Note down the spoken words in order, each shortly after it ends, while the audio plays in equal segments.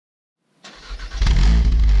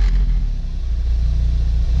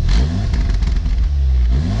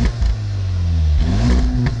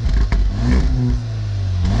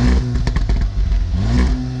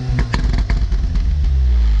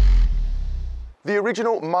The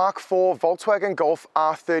original Mark IV Volkswagen Golf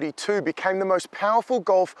R32 became the most powerful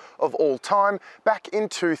Golf of all time back in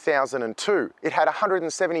 2002. It had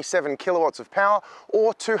 177 kilowatts of power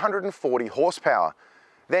or 240 horsepower.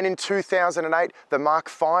 Then in 2008, the Mark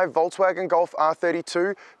V Volkswagen Golf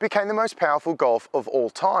R32 became the most powerful Golf of all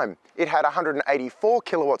time. It had 184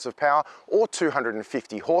 kilowatts of power or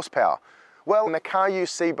 250 horsepower. Well, the car you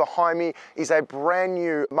see behind me is a brand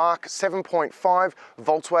new Mk7.5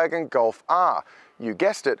 Volkswagen Golf R. You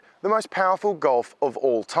guessed it, the most powerful Golf of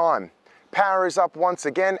all time. Power is up once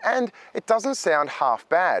again and it doesn't sound half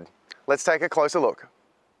bad. Let's take a closer look.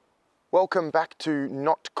 Welcome back to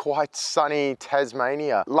not quite sunny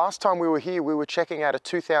Tasmania. Last time we were here, we were checking out a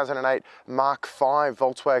 2008 Mark V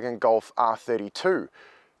Volkswagen Golf R32.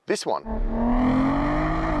 This one.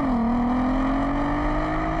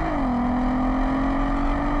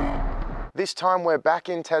 This time we're back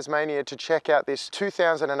in Tasmania to check out this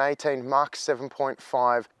 2018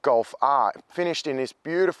 Mk7.5 Golf R, finished in this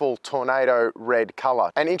beautiful tornado red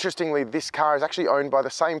colour. And interestingly, this car is actually owned by the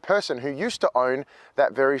same person who used to own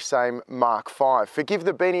that very same Mark V. Forgive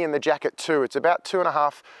the beanie and the jacket too. It's about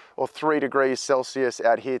 2.5 or 3 degrees Celsius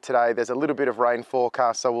out here today. There's a little bit of rain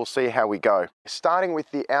forecast, so we'll see how we go. Starting with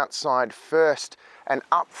the outside first, and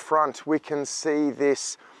up front we can see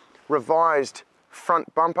this revised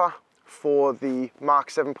front bumper for the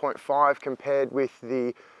Mk7.5 compared with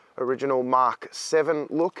the original Mark 7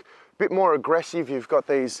 look. A bit more aggressive. You've got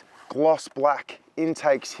these gloss black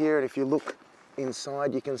intakes here, and if you look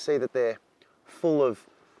inside you can see that they're full of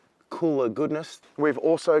cooler goodness. We've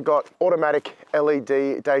also got automatic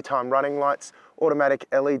LED daytime running lights, automatic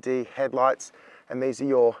LED headlights, and these are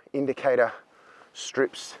your indicator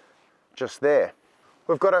strips just there.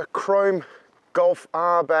 We've got a chrome Golf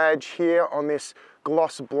R badge here on this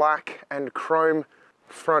gloss black and chrome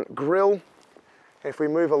front grille. If we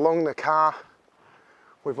move along the car,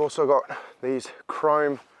 we've also got these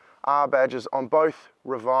chrome R badges on both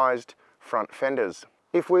revised front fenders.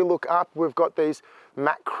 If we look up, we've got these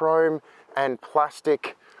matte chrome and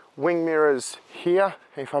plastic wing mirrors here.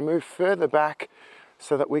 If I move further back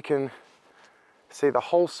so that we can see the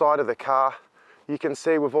whole side of the car, you can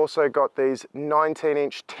see we've also got these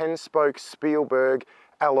 19-inch 10-spoke Spielberg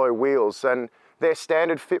alloy wheels, and they're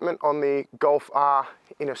standard fitment on the Golf R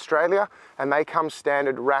in Australia, and they come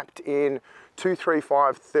standard wrapped in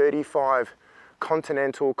 235/35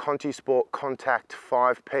 Continental Conti Sport Contact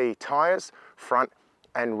 5P tyres, front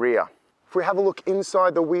and rear. If we have a look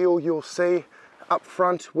inside the wheel, you'll see up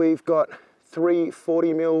front we've got 3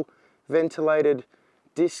 40mm ventilated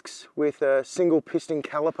discs with a single piston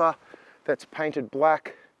caliper that's painted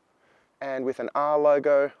black and with an R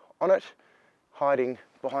logo on it, hiding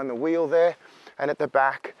behind the wheel there. And at the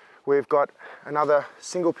back, we've got another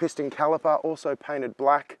single piston caliper, also painted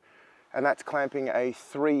black, and that's clamping a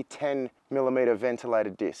 310mm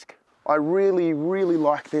ventilated disc. I really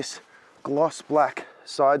like this gloss black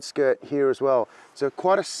side skirt here as well. It's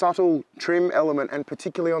quite a subtle trim element, and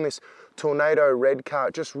particularly on this tornado red car,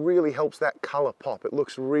 it just really helps that color pop. It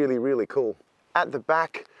looks really cool. At the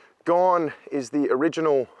back, gone is the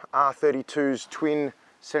original R32's twin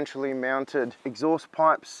centrally mounted exhaust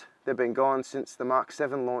pipes. They've been gone since the Mark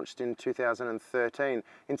 7 launched in 2013.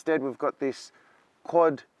 Instead, we've got this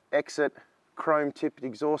quad exit chrome tipped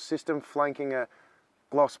exhaust system flanking a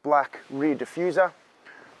gloss black rear diffuser.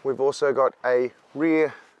 We've also got a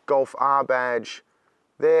rear Golf R badge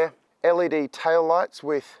there. LED tail lights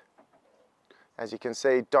with, as you can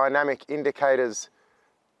see, dynamic indicators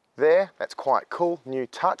there. That's quite cool, new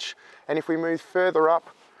touch. And if we move further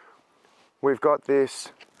up, we've got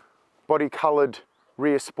this body colored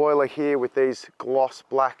rear spoiler here with these gloss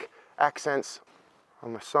black accents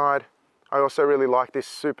on the side. I also really like this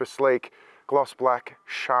super sleek gloss black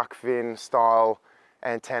shark fin style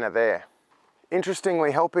antenna there.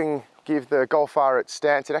 Interestingly, helping give the Golf R its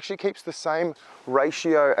stance, it actually keeps the same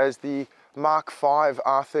ratio as the Mark V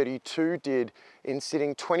R32 did, in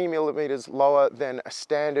sitting 20mm lower than a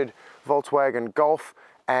standard Volkswagen Golf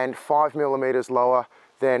and 5mm lower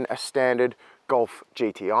than a standard Golf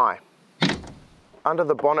GTI. Under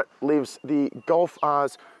the bonnet lives the Golf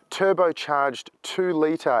R's turbocharged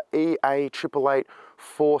 2-litre EA888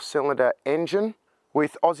 4-cylinder engine,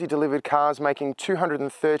 with Aussie delivered cars making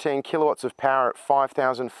 213 kilowatts of power at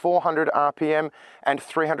 5,400 RPM and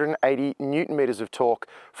 380 Newton meters of torque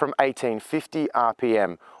from 1850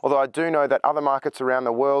 RPM. Although I do know that other markets around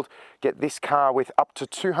the world get this car with up to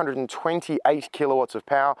 228 kilowatts of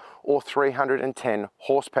power or 310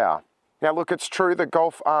 horsepower. Now look, it's true the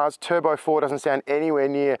Golf R's Turbo 4 doesn't sound anywhere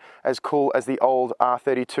near as cool as the old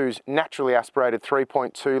R32's naturally aspirated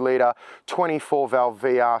 3.2 litre 24 valve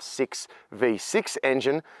VR6 V6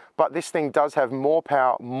 engine, but this thing does have more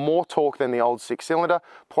power, more torque than the old 6-cylinder,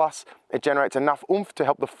 plus it generates enough oomph to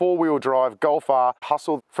help the 4-wheel drive Golf R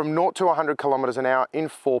hustle from 0 to 100 kilometers an hour in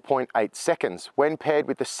 4.8 seconds, when paired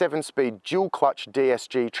with the 7-speed dual clutch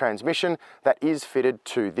DSG transmission that is fitted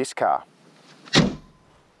to this car.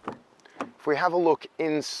 If we have a look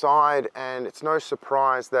inside, and it's no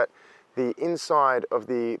surprise that the inside of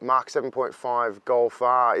the Mk7.5 Golf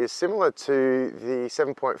R is similar to the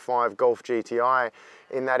 7.5 Golf GTI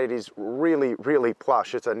in that it is really, really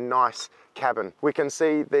plush. It's a nice cabin. We can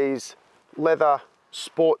see these leather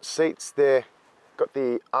sport seats there, got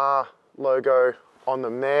the R logo on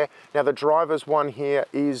them there. Now the driver's one here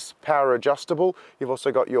is power adjustable. You've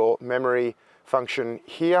also got your memory function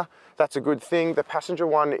here. That's a good thing. The passenger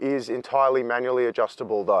one is entirely manually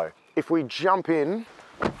adjustable though. If we jump in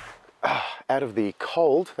out of the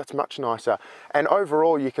cold, that's much nicer. And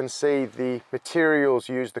overall you can see the materials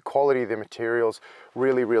used, the quality of the materials,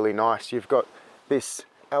 really, really nice. You've got this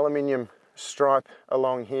aluminium stripe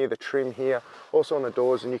along here, the trim here, also on the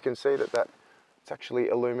doors, and you can see that it's actually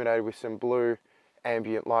illuminated with some blue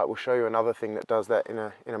ambient light. We'll show you another thing that does that in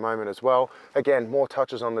a moment as well. Again, more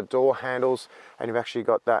touches on the door handles, and you've actually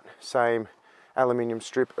got that same aluminium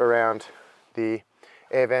strip around the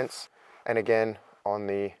air vents, and again on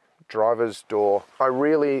the driver's door. I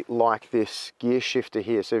really like this gear shifter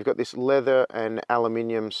here. So you've got this leather and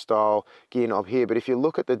aluminium style gear knob here, but if you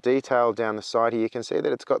look at the detail down the side here, you can see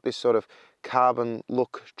that it's got this sort of carbon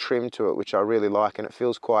look trim to it, which I really like, and it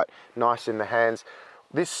feels quite nice in the hands.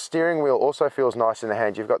 This steering wheel also feels nice in the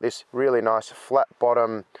hand. You've got this really nice flat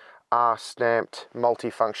bottom R-stamped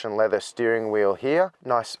multi-function leather steering wheel here.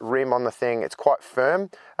 Nice rim on the thing. It's quite firm,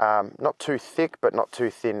 not too thick, but not too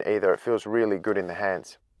thin either. It feels really good in the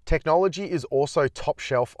hands. Technology is also top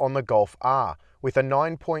shelf on the Golf R, with a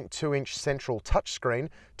 9.2-inch central touchscreen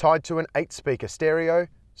tied to an 8-speaker stereo,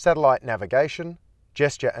 satellite navigation,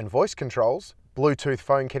 gesture and voice controls, Bluetooth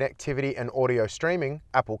phone connectivity and audio streaming,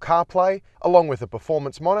 Apple CarPlay, along with a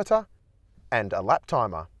performance monitor and a lap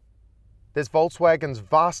timer. There's Volkswagen's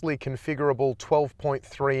vastly configurable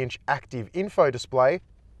 12.3-inch active info display,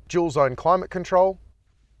 dual zone climate control,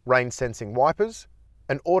 rain sensing wipers,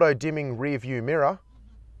 an auto dimming rear view mirror,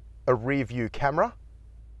 a rear view camera,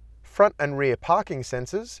 front and rear parking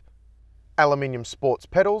sensors, aluminium sports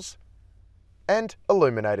pedals, and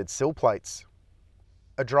illuminated sill plates.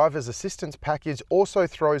 A driver's assistance package also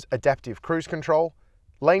throws adaptive cruise control,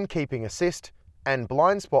 lane keeping assist, and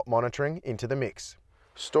blind spot monitoring into the mix.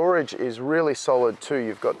 Storage is really solid too.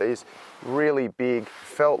 You've got these really big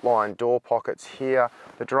felt line door pockets here.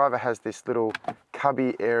 The driver has this little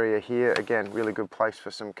cubby area here. Again, really good place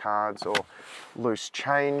for some cards or loose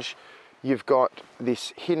change. You've got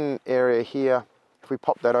this hidden area here. If we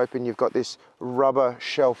pop that open, you've got this rubber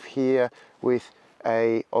shelf here with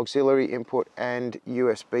a auxiliary input and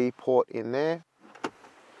USB port in there.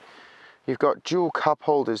 You've got dual cup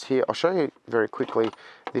holders here. I'll show you very quickly.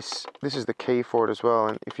 This is the key for it as well,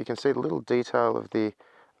 and if you can see the little detail of the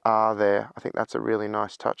R there, I think that's a really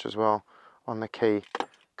nice touch as well on the key.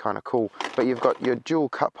 Kind of cool. But you've got your dual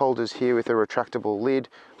cup holders here with a retractable lid,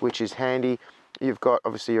 which is handy. You've got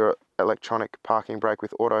obviously your electronic parking brake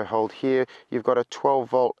with auto hold here. You've got a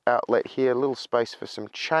 12-volt outlet here, a little space for some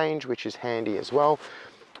change, which is handy as well.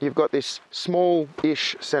 You've got this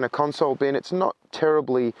small-ish center console bin. It's not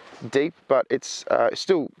terribly deep, but it's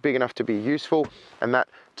still big enough to be useful. And that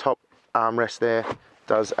top armrest there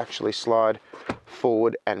does actually slide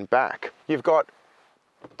forward and back. You've got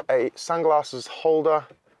a sunglasses holder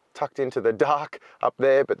tucked into the dark up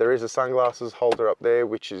there, but there is a sunglasses holder up there,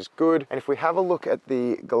 which is good. And if we have a look at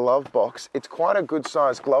the glove box, it's quite a good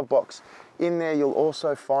sized glove box. In there you'll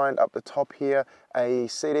also find up the top here a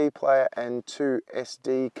CD player and 2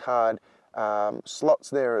 SD card slots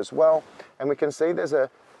there as well. And we can see there's a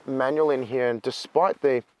manual in here, and despite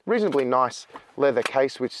the reasonably nice leather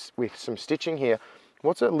case with some stitching here,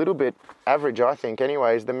 what's a little bit average, I think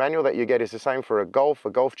anyways, the manual that you get is the same for a Golf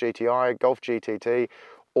GTI, Golf GTT,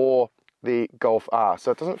 or the Golf R.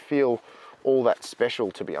 So it doesn't feel all that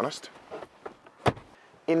special, to be honest.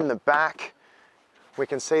 In the back, we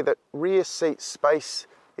can see that rear seat space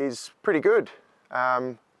is pretty good.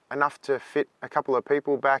 Enough to fit a couple of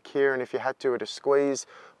people back here, and if you had to squeeze,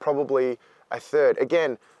 probably a third.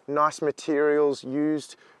 Again, nice materials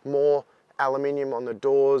used, more aluminium on the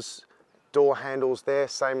doors, door handles there,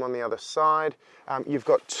 same on the other side. You've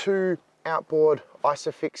got 2 outboard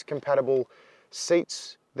Isofix compatible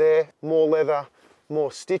seats there, more leather,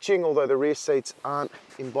 more stitching, although the rear seats aren't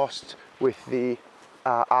embossed with the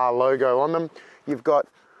R logo on them. You've got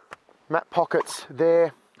map pockets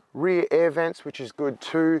there, rear air vents, which is good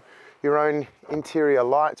too, your own interior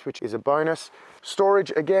lights, which is a bonus.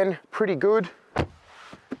 Storage, again, pretty good.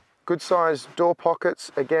 Good sized door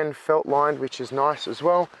pockets, again, felt lined, which is nice as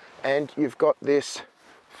well. And you've got this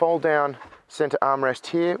fold down center armrest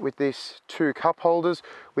here with these 2 cup holders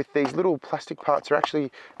with these little plastic parts are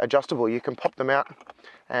actually adjustable. You can pop them out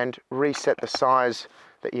and reset the size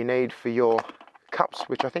that you need for your cups,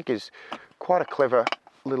 which I think is quite a clever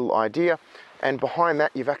little idea. And behind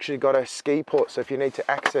that, you've actually got a ski port. So if you need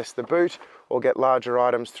to access the boot or get larger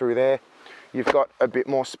items through there, you've got a bit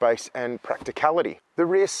more space and practicality. The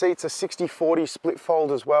rear seats are 60/40 split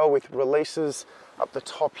fold as well, with releases up the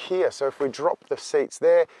top here. So if we drop the seats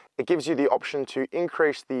there, it gives you the option to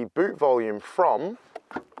increase the boot volume from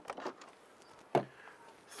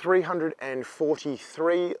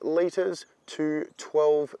 343 litres to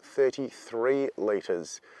 1233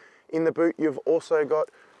 litres. In the boot, you've also got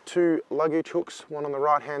 2 luggage hooks, one on the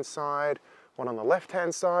right-hand side, one on the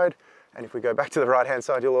left-hand side. And if we go back to the right-hand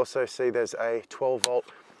side, you'll also see there's a 12-volt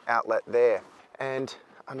outlet there. And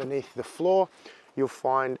underneath the floor, you'll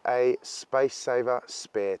find a space saver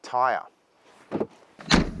spare tyre.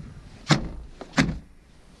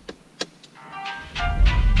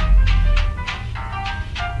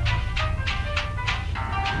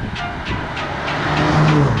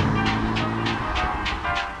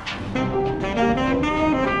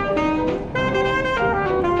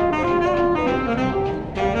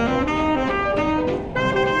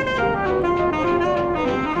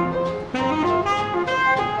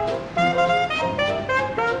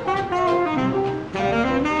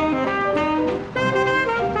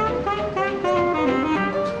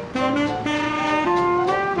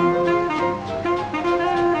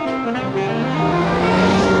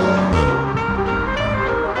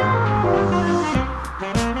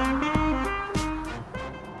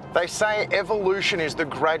 They say evolution is the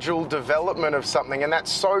gradual development of something, and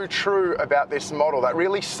that's so true about this model. That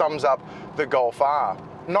really sums up the Golf R.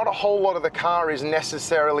 Not a whole lot of the car is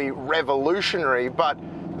necessarily revolutionary, but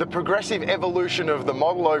the progressive evolution of the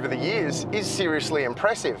model over the years is seriously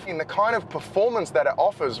impressive. And the kind of performance that it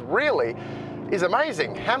offers really is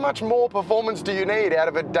amazing. How much more performance do you need out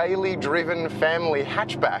of a daily driven family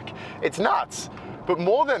hatchback? It's nuts. But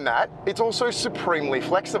more than that, it's also supremely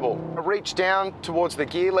flexible. Reach down towards the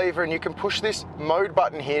gear lever and you can push this mode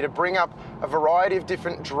button here to bring up a variety of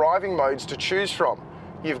different driving modes to choose from.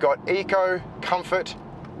 You've got eco, comfort,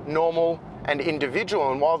 normal, and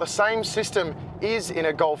individual. And while the same system is in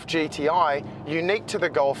a Golf GTI, unique to the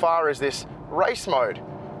Golf R is this race mode.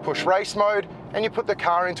 Push race mode and you put the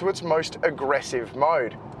car into its most aggressive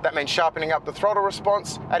mode. That means sharpening up the throttle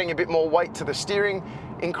response, adding a bit more weight to the steering,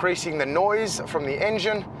 increasing the noise from the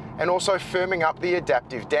engine, and also firming up the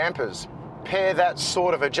adaptive dampers. Pair that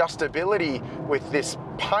sort of adjustability with this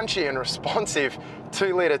punchy and responsive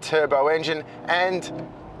 2-litre turbo engine and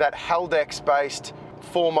that Haldex-based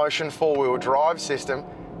 4Motion 4-wheel drive system,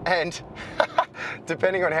 and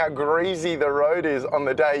depending on how greasy the road is on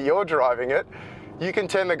the day you're driving it, you can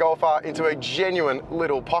turn the Golf R into a genuine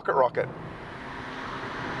little pocket rocket.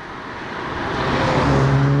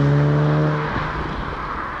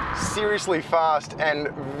 Seriously fast and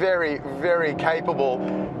very, very capable.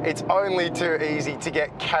 It's only too easy to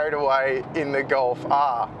get carried away in the Golf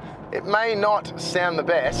R. It may not sound the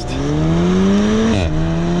best,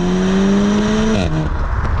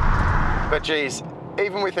 but geez,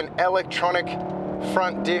 even with an electronic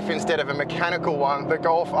front diff instead of a mechanical one, the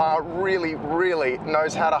Golf R really, really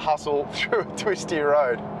knows how to hustle through a twisty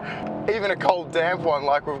road. Even a cold, damp one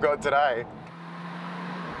like we've got today.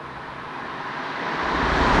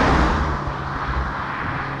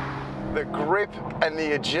 The grip and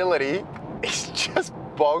the agility is just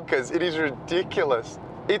bonkers. It is ridiculous.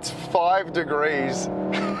 It's 5 degrees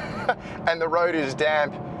and the road is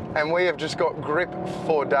damp and we have just got grip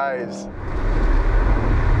for days.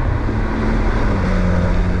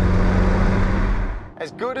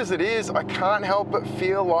 As good as it is, I can't help but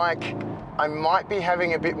feel like I might be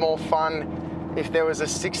having a bit more fun if there was a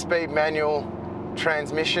 6-speed manual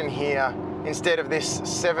transmission here instead of this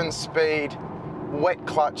 7-speed wet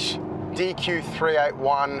clutch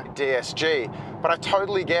DQ381 DSG. But I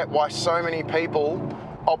totally get why so many people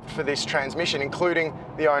opt for this transmission, including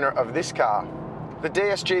the owner of this car. The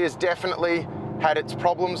DSG has definitely had its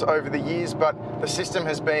problems over the years, but the system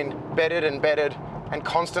has been bettered and bettered and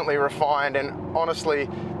constantly refined, and honestly,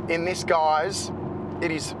 in this guise,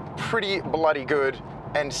 it is pretty bloody good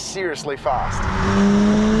and seriously fast.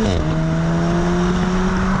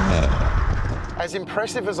 As as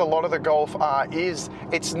impressive as a lot of the Golf R is,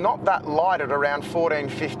 it's not that light at around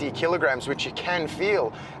 1450 kilograms, which you can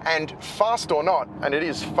feel. And fast or not, and it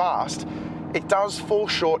is fast, it does fall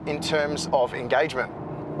short in terms of engagement.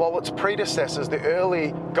 While its predecessors, the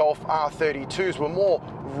early Golf R32s, were more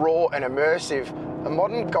raw and immersive, a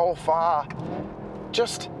modern Golf R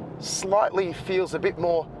just slightly feels a bit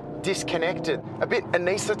more disconnected, a bit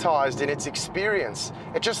anaesthetized in its experience.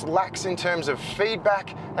 It just lacks in terms of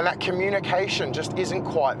feedback, and that communication just isn't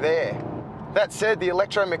quite there. That said, the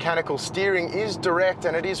electromechanical steering is direct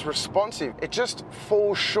and it is responsive. It just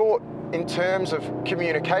falls short in terms of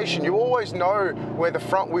communication. You always know where the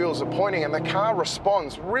front wheels are pointing and the car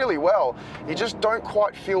responds really well. You just don't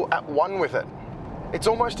quite feel at one with it. It's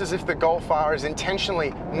almost as if the Golf R is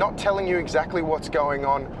intentionally not telling you exactly what's going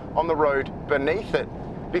on the road beneath it,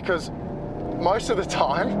 because most of the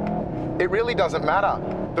time, it really doesn't matter.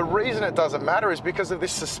 The reason it doesn't matter is because of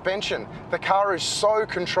this suspension. The car is so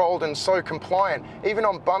controlled and so compliant, even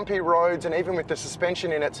on bumpy roads and even with the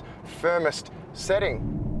suspension in its firmest setting.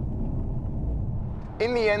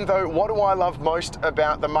 In the end though, what do I love most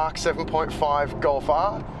about the Mk7.5 Golf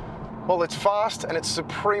R? Well, it's fast and it's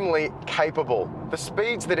supremely capable. The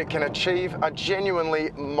speeds that it can achieve are genuinely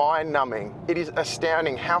mind-numbing. It is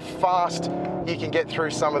astounding how fast you can get through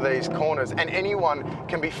some of these corners, and anyone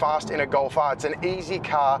can be fast in a Golf R. It's an easy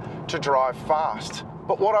car to drive fast.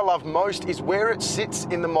 But what I love most is where it sits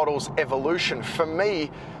in the model's evolution. For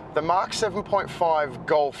me, the Mk7.5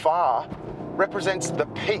 Golf R represents the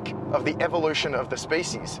peak of the evolution of the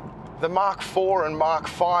species. The Mark IV and Mark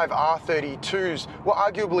V R32s were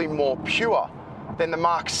arguably more pure. Then the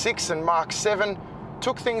Mark VI and Mark VII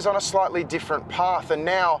took things on a slightly different path, and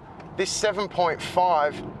now this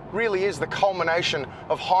 7.5 really is the culmination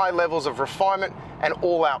of high levels of refinement and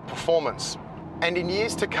all-out performance. And in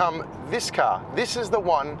years to come, this is the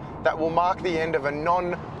one that will mark the end of a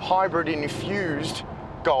non-hybrid infused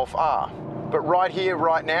Golf R. But right here,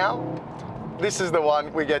 right now, this is the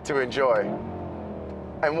one we get to enjoy.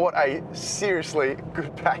 And what a seriously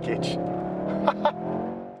good package.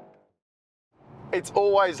 It's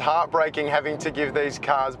always heartbreaking having to give these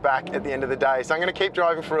cars back at the end of the day. So I'm going to keep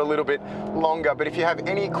driving for a little bit longer. But if you have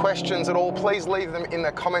any questions at all, please leave them in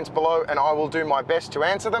the comments below and I will do my best to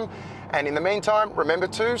answer them. And in the meantime, remember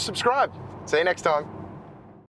to subscribe. See you next time.